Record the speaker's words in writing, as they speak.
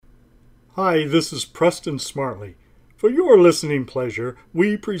Hi, this is Preston Smartly. For your listening pleasure,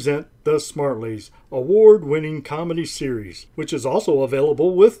 we present the SMARTLYS award-winning comedy series, which is also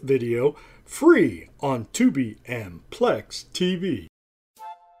available with video, free on Tubi and Plex TV.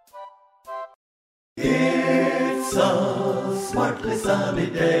 It's a smartly sunny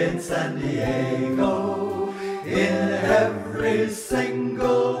day in San Diego. In every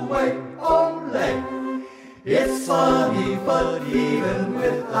single way, ole. It's sunny, but even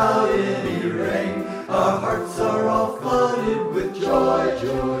without any rain, our hearts are all flooded with joy,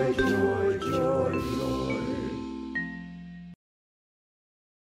 joy, joy, joy, joy.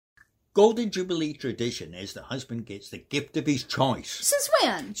 Golden Jubilee tradition is the husband gets the gift of his choice. Since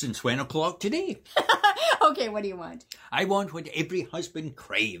when? Since 1 o'clock today. Okay, what do you want? I want what every husband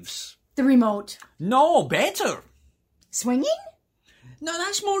craves. The remote. No, better. Swinging? No,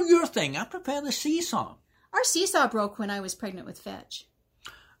 that's more your thing. I prefer the seesaw. Our seesaw broke when I was pregnant with Fetch.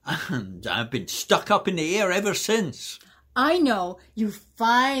 And I've been stuck up in the air ever since. I know. You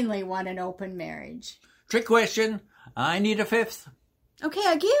finally want an open marriage. Trick question. I need a fifth. Okay,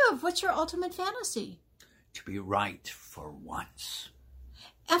 I give. What's your ultimate fantasy? To be right for once.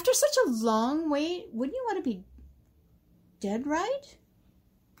 After such a long wait, wouldn't you want to be dead right?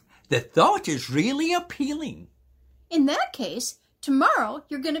 The thought is really appealing. In that case, tomorrow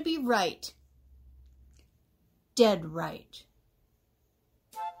you're going to be right. Dead right.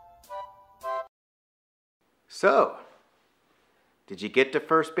 So, did you get to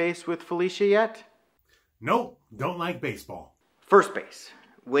first base with Felicia yet? Nope, don't like baseball. First base,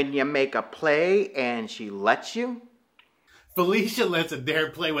 when you make a play and she lets you? Felicia lets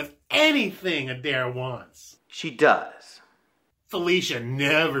Adair play with anything Adair wants. She does. Felicia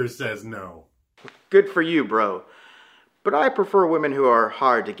never says no. Good for you, bro. But I prefer women who are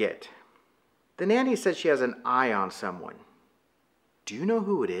hard to get. The nanny said she has an eye on someone. Do you know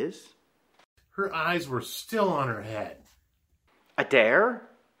who it is? Her eyes were still on her head. Adair?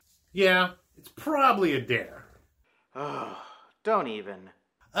 Yeah, it's probably Adair. Oh, don't even.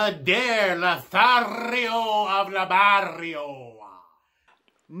 Adair Lothario of La Barrio.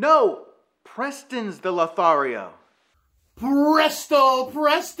 No, Preston's the Lothario. Presto,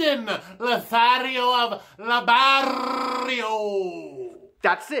 Preston, Lothario of La Barrio.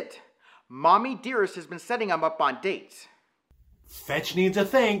 That's it. Mommy Dearest has been setting him up on dates. Fetch needs a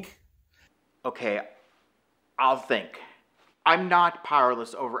think. Okay, I'll think. I'm not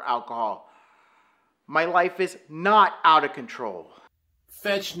powerless over alcohol. My life is not out of control.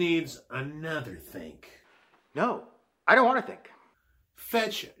 Fetch needs another think. No, I don't want to think.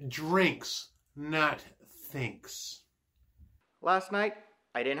 Fetch drinks, not thinks. Last night,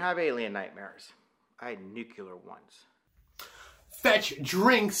 I didn't have alien nightmares. I had nuclear ones. Fetch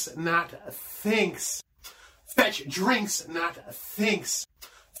drinks, not thinks. Fetch drinks, not thinks.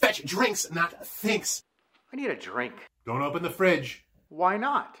 Fetch drinks, not thinks. I need a drink. Don't open the fridge. Why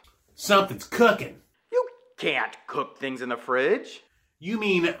not? Something's cooking. You can't cook things in the fridge. You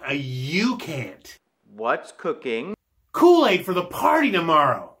mean you can't. What's cooking? Kool-Aid for the party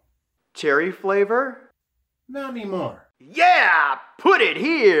tomorrow. Cherry flavor? Not anymore. Yeah, put it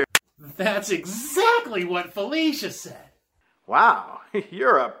here. That's exactly what Felicia said. Wow,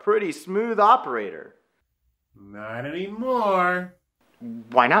 you're a pretty smooth operator. Not anymore.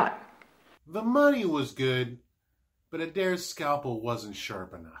 Why not? The money was good, but Adair's scalpel wasn't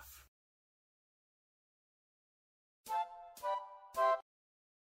sharp enough.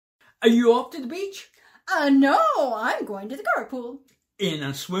 Are you off to the beach? No, I'm going to the carpool. In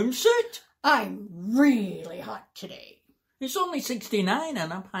a swimsuit? I'm really hot today. It's only 69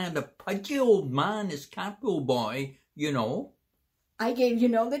 and I've had a pudgy old man as carpool boy, you know. I gave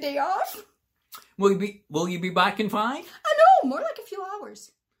the day off. Will you be back in 5? No, more like a few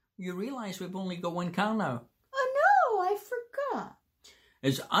hours. You realise we've only got one car now. No, I forgot.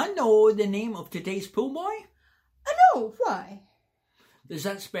 Is I know the name of today's pool boy? No, why? Is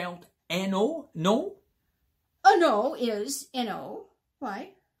that spelled N-O? No? No is N-O.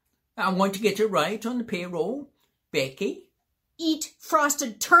 Why? I want to get it right on the payroll. Becky? Eat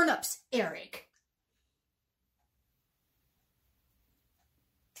frosted turnips, Eric.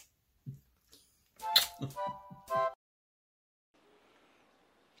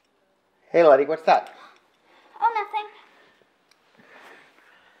 Hey, Letty, what's that? Oh, nothing.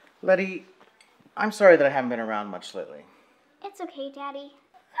 Letty, I'm sorry that I haven't been around much lately. It's okay, Daddy.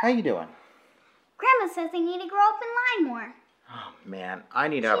 How you doing? Grandma says I need to grow up in line more. Oh, man, I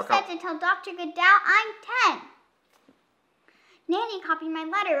need to have a She said couple... to tell Dr. Goodell I'm 10. Nanny copied my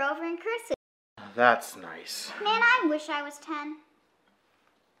letter over in cursive. That's nice. Man, I wish I was 10.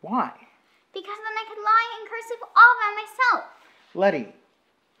 Why? Because then I could lie in cursive all by myself. Letty,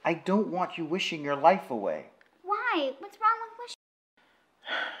 I don't want you wishing your life away. Why? What's wrong with wishing?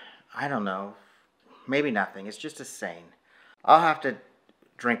 I don't know. Maybe nothing. It's just a saying. I'll have to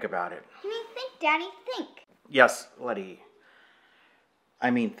drink about it. You mean think, Daddy, think. Yes, Letty.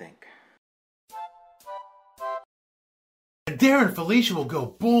 I mean think. Adair and Felicia will go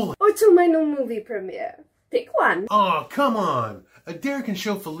bowling. Or to my new movie premiere. Pick one. Oh, come on. Adair can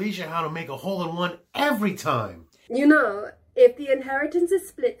show Felicia how to make a hole-in-one every time. You know, if the inheritance is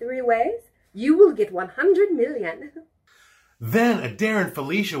split 3 ways, you will get 100 million. Then Adair and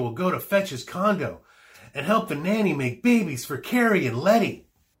Felicia will go to Fetch's condo and help the nanny make babies for Carrie and Letty.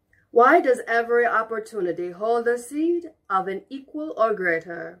 Why does every opportunity hold the seed of an equal or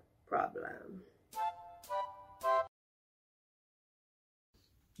greater problem?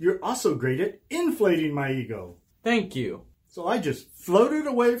 You're also great at inflating my ego. Thank you. So I just floated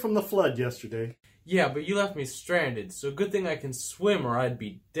away from the flood yesterday. Yeah, but you left me stranded, so good thing I can swim or I'd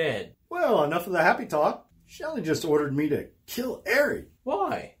be dead. Well, enough of the happy talk. Shelley just ordered me to kill Eric.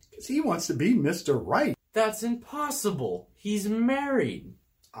 Why? Because he wants to be Mr. Right. That's impossible. He's married.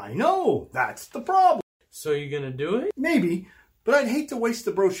 I know. That's the problem. So you gonna do it? Maybe, but I'd hate to waste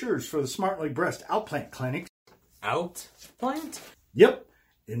the brochures for the Smartly breast outplant clinics. Outplant? Yep.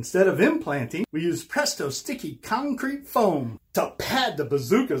 Instead of implanting, we use Presto sticky concrete foam to pad the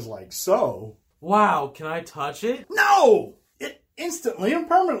bazookas like so. Wow, can I touch it? No! It instantly and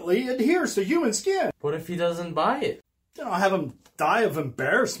permanently adheres to human skin. What if he doesn't buy it? Then I'll have him die of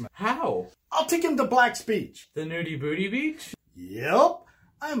embarrassment. How? I'll take him to Black's Beach. The Nudie Booty Beach? Yep.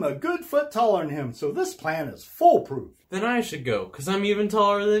 I'm a good foot taller than him, so this plan is foolproof. Then I should go, because I'm even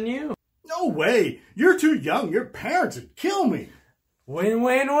taller than you. No way. You're too young. Your parents would kill me. Win,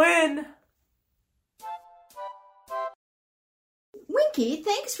 win, win. Winky,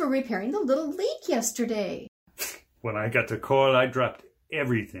 thanks for repairing the little leak yesterday. When I got to call, I dropped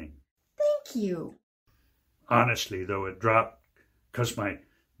everything. Thank you. Honestly, though, it dropped because my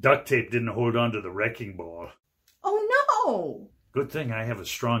duct tape didn't hold on to the wrecking ball. Oh, no. Good thing I have a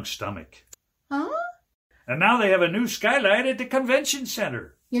strong stomach. Huh? And now they have a new skylight at the convention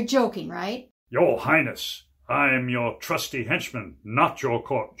center. You're joking, right? Your Highness, I am your trusty henchman, not your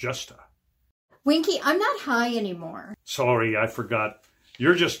court jester. Winky, I'm not high anymore. Sorry, I forgot.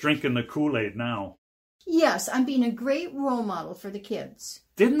 You're just drinking the Kool-Aid now. Yes, I'm being a great role model for the kids.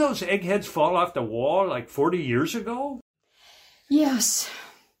 Didn't those eggheads fall off the wall like 40 years ago? Yes.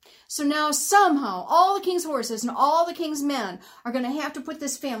 So now somehow all the king's horses and all the king's men are going to have to put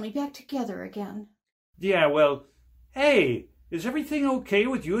this family back together again. Yeah, well, hey, is everything okay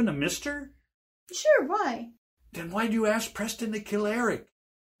with you and the mister? Sure, why? Then why'd you ask Preston to kill Eric?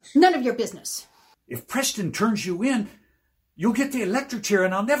 None of your business. If Preston turns you in, you'll get the electric chair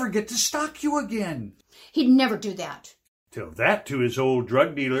and I'll never get to stalk you again. He'd never do that. Tell that to his old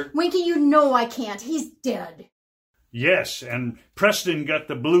drug dealer. Winky, you know I can't. He's dead. Yes, and Preston got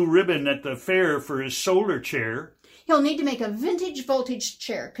the blue ribbon at the fair for his solar chair. He'll need to make a vintage voltage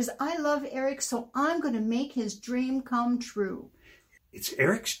chair, because I love Eric, so I'm going to make his dream come true. It's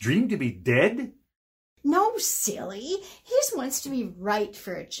Eric's dream to be dead? No, silly. He just wants to be right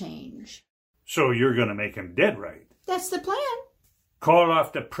for a change. So you're going to make him dead right? That's the plan. Call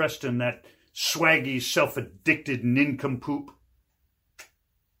off to Preston that swaggy, self-addicted nincompoop.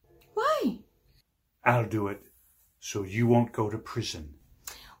 Why? I'll do it, so you won't go to prison.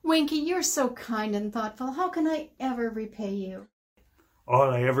 Winky, you're so kind and thoughtful. How can I ever repay you? All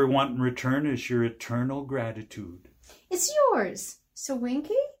I ever want in return is your eternal gratitude. It's yours. So,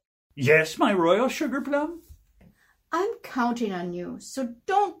 Winky? Yes, my royal sugar plum? I'm counting on you, so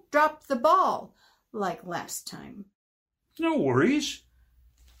don't drop the ball like last time. No worries.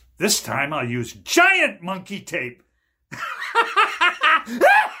 This time I'll use giant monkey tape.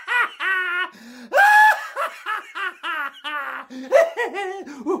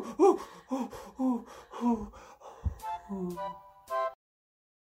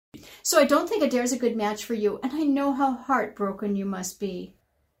 So I don't think Adair's a good match for you, and I know how heartbroken you must be.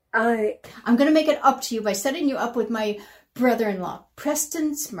 I'm going to make it up to you by setting you up with my brother-in-law,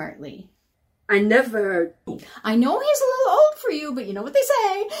 Preston Smartly. I never... I know he's a little old for you, but you know what they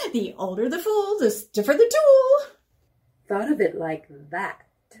say. The older the fool, the stiffer the tool. thought of it like that.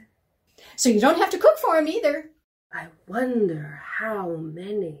 So you don't have to cook for him either. I wonder how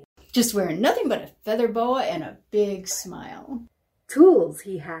many. Just wearing nothing but a feather boa and a big smile. Tools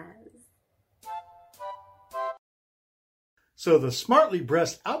he has. So the Smartly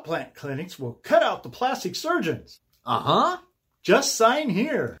breast outplant clinics will cut out the plastic surgeons. Uh-huh. Just sign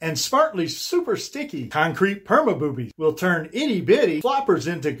here. And Smartly's super sticky concrete permaboobies will turn itty-bitty floppers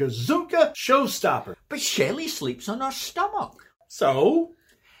into gazooka showstoppers. But Shelley sleeps on her stomach. So?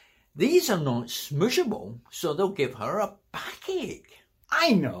 These are not smooshable, so they'll give her a backache.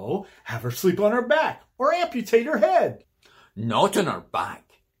 I know. Have her sleep on her back or amputate her head. Not on her back.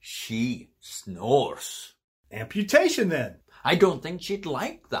 She snores. Amputation then. I don't think she'd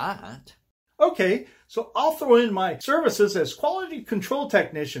like that. Okay, so I'll throw in my services as quality control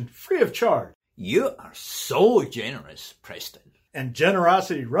technician free of charge. You are so generous, Preston. And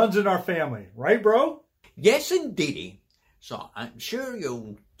generosity runs in our family, right, bro? Yes, indeedy. So I'm sure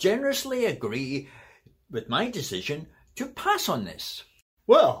you'll generously agree with my decision to pass on this.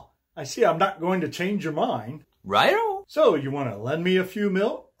 Well, I see I'm not going to change your mind. Righto. So you want to lend me a few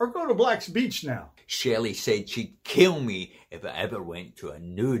mil or go to Black's Beach now? Shelley said she'd kill me if I ever went to a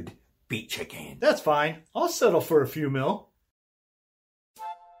nude beach again. That's fine. I'll settle for a few mil.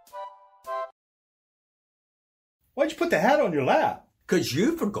 Why'd you put the hat on your lap? 'Cause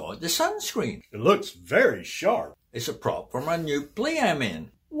you forgot the sunscreen. It looks very sharp. It's a prop for my new play I'm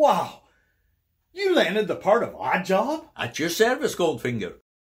in. Wow. You landed the part of Odd Job? At your service, Goldfinger.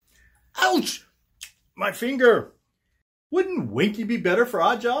 Ouch! My finger. Wouldn't Winky be better for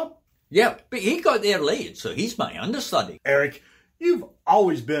Odd Job? Yeah, but he got there late, so he's my understudy. Eric, you've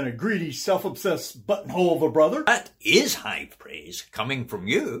always been a greedy, self-obsessed buttonhole of a brother. That is high praise coming from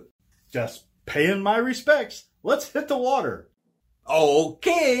you. Just paying my respects. Let's hit the water.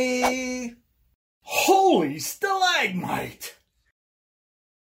 Okay. Holy stalagmite!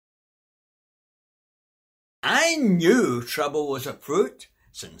 I knew trouble was afoot,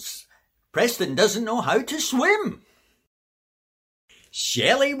 since Preston doesn't know how to swim.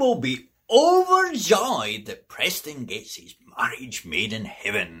 Shelley will be overjoyed that Preston gets his marriage made in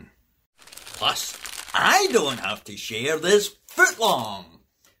heaven. Plus, I don't have to share this footlong.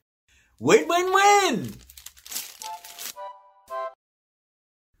 Win-win-win!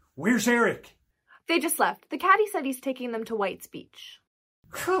 Where's Eric? They just left. The caddy said he's taking them to White's Beach.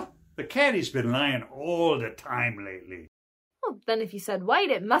 The caddy's been lying all the time lately. Well, then if you said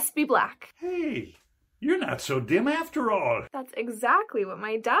white, it must be black. Hey, you're not so dim after all. That's exactly what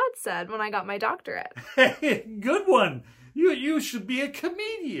my dad said when I got my doctorate. Hey, good one. You should be a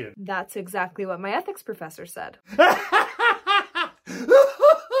comedian. That's exactly what my ethics professor said.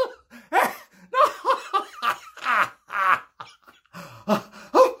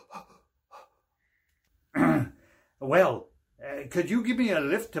 Well, could you give me a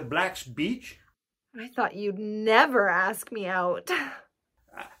lift to Black's Beach? I thought you'd never ask me out.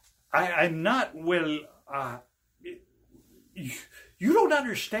 I'm not, well, you don't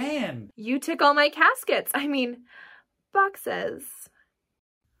understand. You tick all my caskets. I mean, boxes.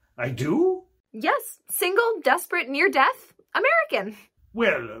 I do? Yes, single, desperate, near death, American.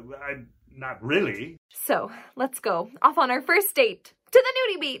 Well, I'm not really. So, let's go. Off on our first date. To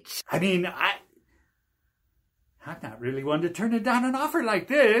the nudie beach. I mean, I'm not really one to turn it down an offer like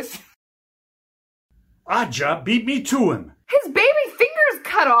this. Odd Job beat me to him. His baby finger's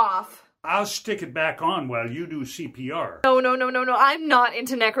cut off. I'll stick it back on while you do CPR. No. I'm not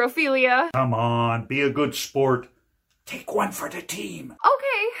into necrophilia. Come on, be a good sport. Take one for the team.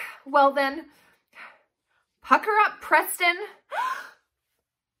 Okay, well then, pucker up, Preston.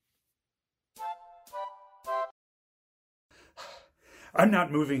 I'm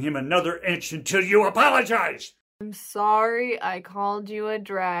not moving him another inch until you apologize. I'm sorry I called you a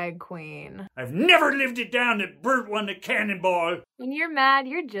drag queen. I've never lived it down that Bert won the cannonball. When you're mad,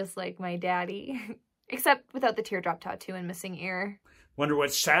 you're just like my daddy. Except without the teardrop tattoo and missing ear. Wonder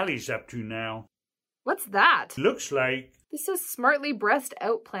what Sally's up to now. What's that? Looks like... This is Smartly Breast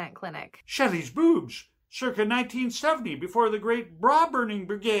Outplant Clinic. Shelley's boobs, circa 1970, before the Great Bra-Burning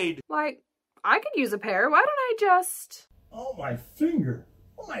Brigade. Why, I could use a pair. Why don't I just... Oh, my finger.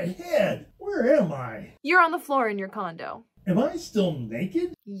 Oh, my head. Where am I? You're on the floor in your condo. Am I still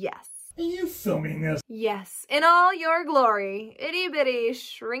naked? Yes. Are you filming this? Yes, in all your glory. Itty-bitty,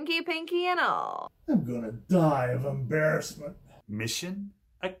 shrinky-pinky and all. I'm gonna die of embarrassment. Mission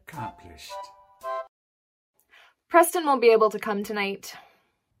accomplished. Preston won't be able to come tonight.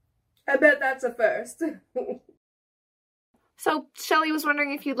 I bet that's a first. So, Shelley was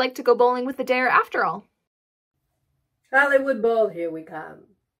wondering if you'd like to go bowling with Adair after all. Hollywood Bowl, here we come.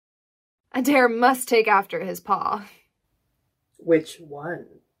 Adair must take after his paw. Which one?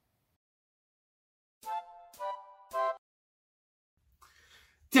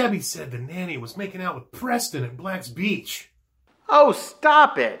 Debbie said the nanny was making out with Preston at Black's Beach. Oh,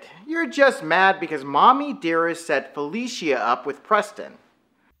 stop it. You're just mad because Mommy Dearest set Felicia up with Preston.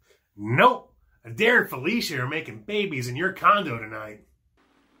 Nope. Adair and Felicia are making babies in your condo tonight.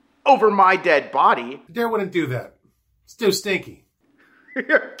 Over my dead body? Adair wouldn't do that. It's too stinky.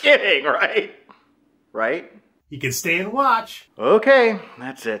 You're kidding, right? Right? You can stay and watch. Okay,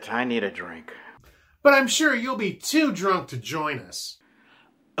 that's it. I need a drink. But I'm sure you'll be too drunk to join us.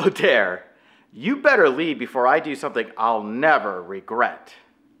 Adair, you better leave before I do something I'll never regret.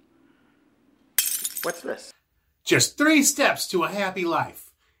 What's this? Just 3 steps to a happy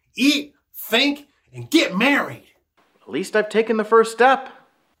life. Eat, think, and get married. At least I've taken the first step.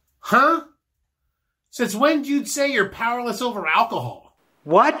 Huh? Since when did you say you're powerless over alcohol?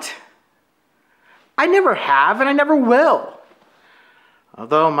 What? I never have and I never will.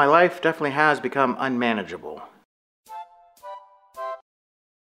 Although my life definitely has become unmanageable.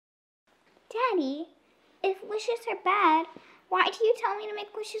 Daddy, if wishes are bad, why do you tell me to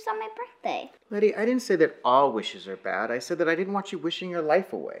make wishes on my birthday? Letty, I didn't say that all wishes are bad. I said that I didn't want you wishing your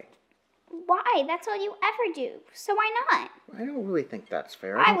life away. Why? That's all you ever do. So why not? I don't really think that's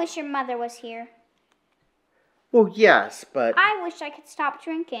fair. I wish your mother was here. Well, yes, but... I wish I could stop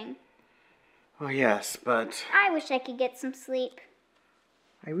drinking. Oh, yes, but... I wish I could get some sleep.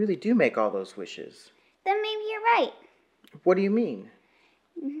 I really do make all those wishes. Then maybe you're right. What do you mean?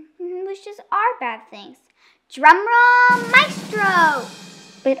 Wishes are bad things. Drum roll, maestro!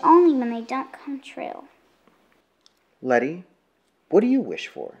 But only when they don't come true. Letty, what do you wish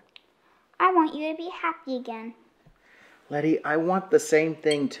for? I want you to be happy again. Letty, I want the same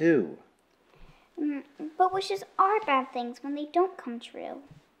thing too. But wishes are bad things when they don't come true.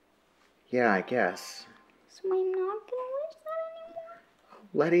 Yeah, I guess. So I'm not gonna wish that anymore?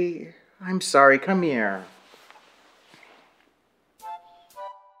 Letty, I'm sorry. Come here.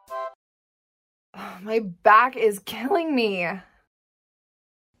 My back is killing me.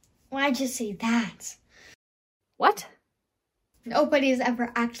 Why'd you say that? What? Nobody has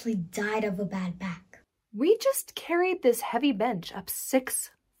ever actually died of a bad back. We just carried this heavy bench up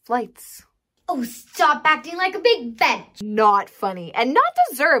 6 flights. Oh, stop acting like a big bench. Not funny, and not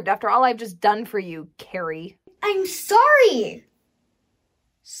deserved after all I've just done for you, Carrie. I'm sorry.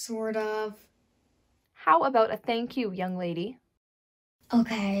 Sort of. How about a thank you, young lady?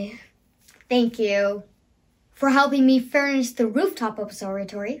 Okay. Thank you for helping me furnish the rooftop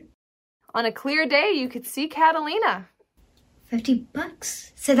observatory. On a clear day, you could see Catalina.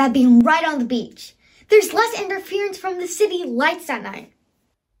 $50. So that being right on the beach. There's less interference from the city lights at night.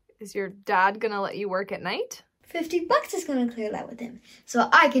 Is your dad gonna let you work at night? $50 is gonna clear that with him, so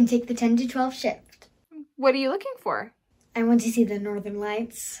I can take the 10 to 12 shift. What are you looking for? I want to see the northern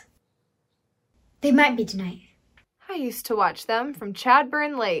lights. They might be tonight. I used to watch them from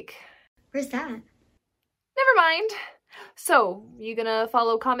Chadburn Lake. Where's that? Never mind. So, you gonna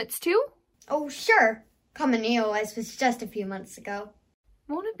follow comets too? Oh, sure. Comet Neowise was just a few months ago.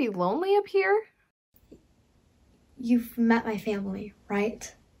 Won't it be lonely up here? You've met my family,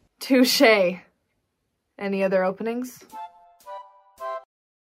 right? Touché. Any other openings?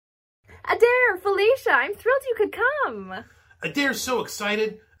 Adair, Felicia, I'm thrilled you could come. Adair's so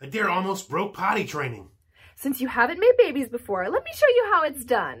excited, Adair almost broke potty training. Since you haven't made babies before, let me show you how it's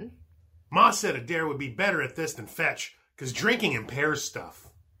done. Ma said Adair would be better at this than Fetch, because drinking impairs stuff.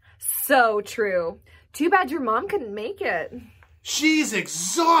 So true. Too bad your mom couldn't make it. She's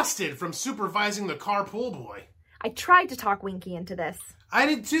exhausted from supervising the carpool boy. I tried to talk Winky into this. I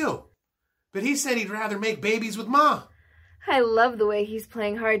did too. But he said he'd rather make babies with Ma. I love the way he's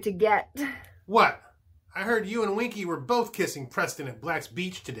playing hard to get. What? I heard you and Winky were both kissing Preston at Black's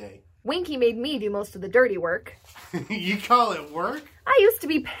Beach today. Winky made me do most of the dirty work. You call it work? I used to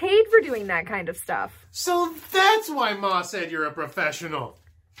be paid for doing that kind of stuff. So that's why Ma said you're a professional.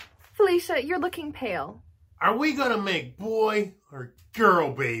 Felicia, you're looking pale. Are we gonna make boy or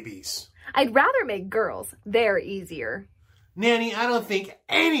girl babies? I'd rather make girls. They're easier. Nanny, I don't think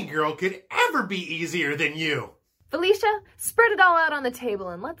any girl could ever be easier than you. Felicia, spread it all out on the table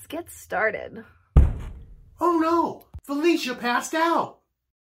and let's get started. Oh no! Felicia passed out!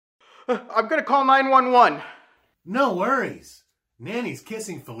 I'm gonna call 911. No worries. Nanny's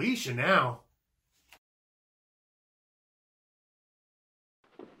kissing Felicia now.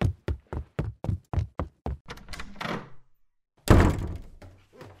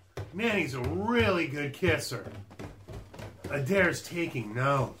 Nanny's a really good kisser. Adair's taking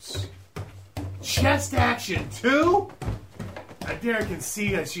notes. Chest action, too? Adair can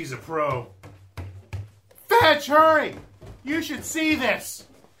see that she's a pro. Fetch, hurry! You should see this!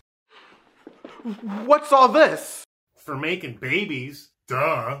 What's all this? For making babies.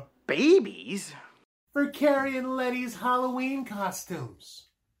 Duh. Babies? For Carrie and Letty's Halloween costumes.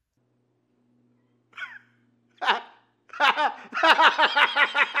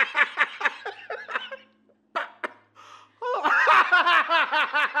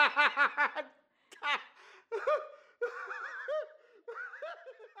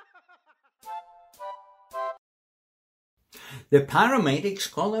 The paramedics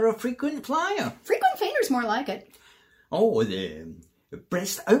call her a frequent flyer. Frequent fainter's more like it. Oh, the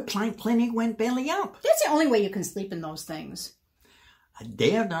breast outplant clinic went belly up. That's the only way you can sleep in those things.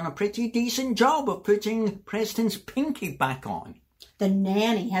 Adair done a pretty decent job of putting Preston's pinky back on. The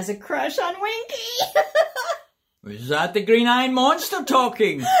nanny has a crush on Winky. Was that the green-eyed monster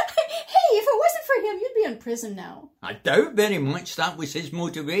talking? Hey, if it wasn't for him, you'd be in prison now. I doubt very much that was his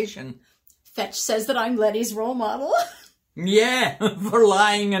motivation. Fetch says that I'm Letty's role model. Yeah, for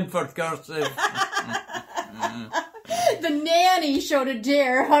lying and for cursing. The nanny showed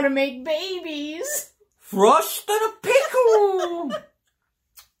Adair how to make babies. Frost and a pickle!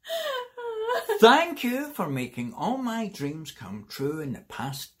 Thank you for making all my dreams come true in the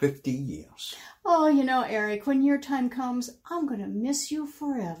past 50 years. Oh, you know, Eric, when your time comes, I'm going to miss you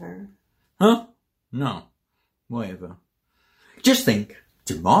forever. Huh? No. Whatever. Just think,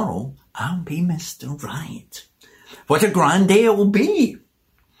 tomorrow I'll be Mr. Right. What a grand day it will be.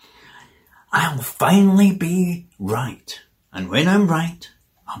 I'll finally be right. And when I'm right,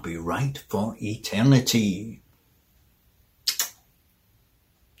 I'll be right for eternity.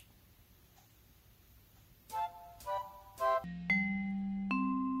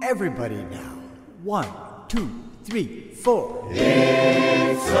 Everybody now. 1, 2, 3, 4.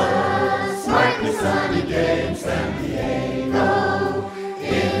 It's a smartly sunny day in San Diego.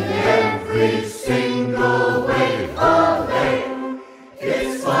 In every single way, ole.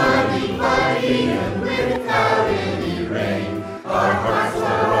 It's funny, funny, and without any rain. Our hearts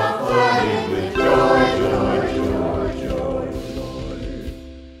are all flooded with joy.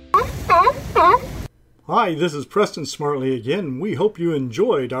 Hi, this is Preston Smartly again. We hope you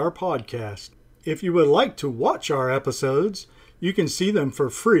enjoyed our podcast. If you would like to watch our episodes, you can see them for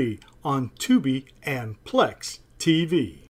free on Tubi and Plex TV.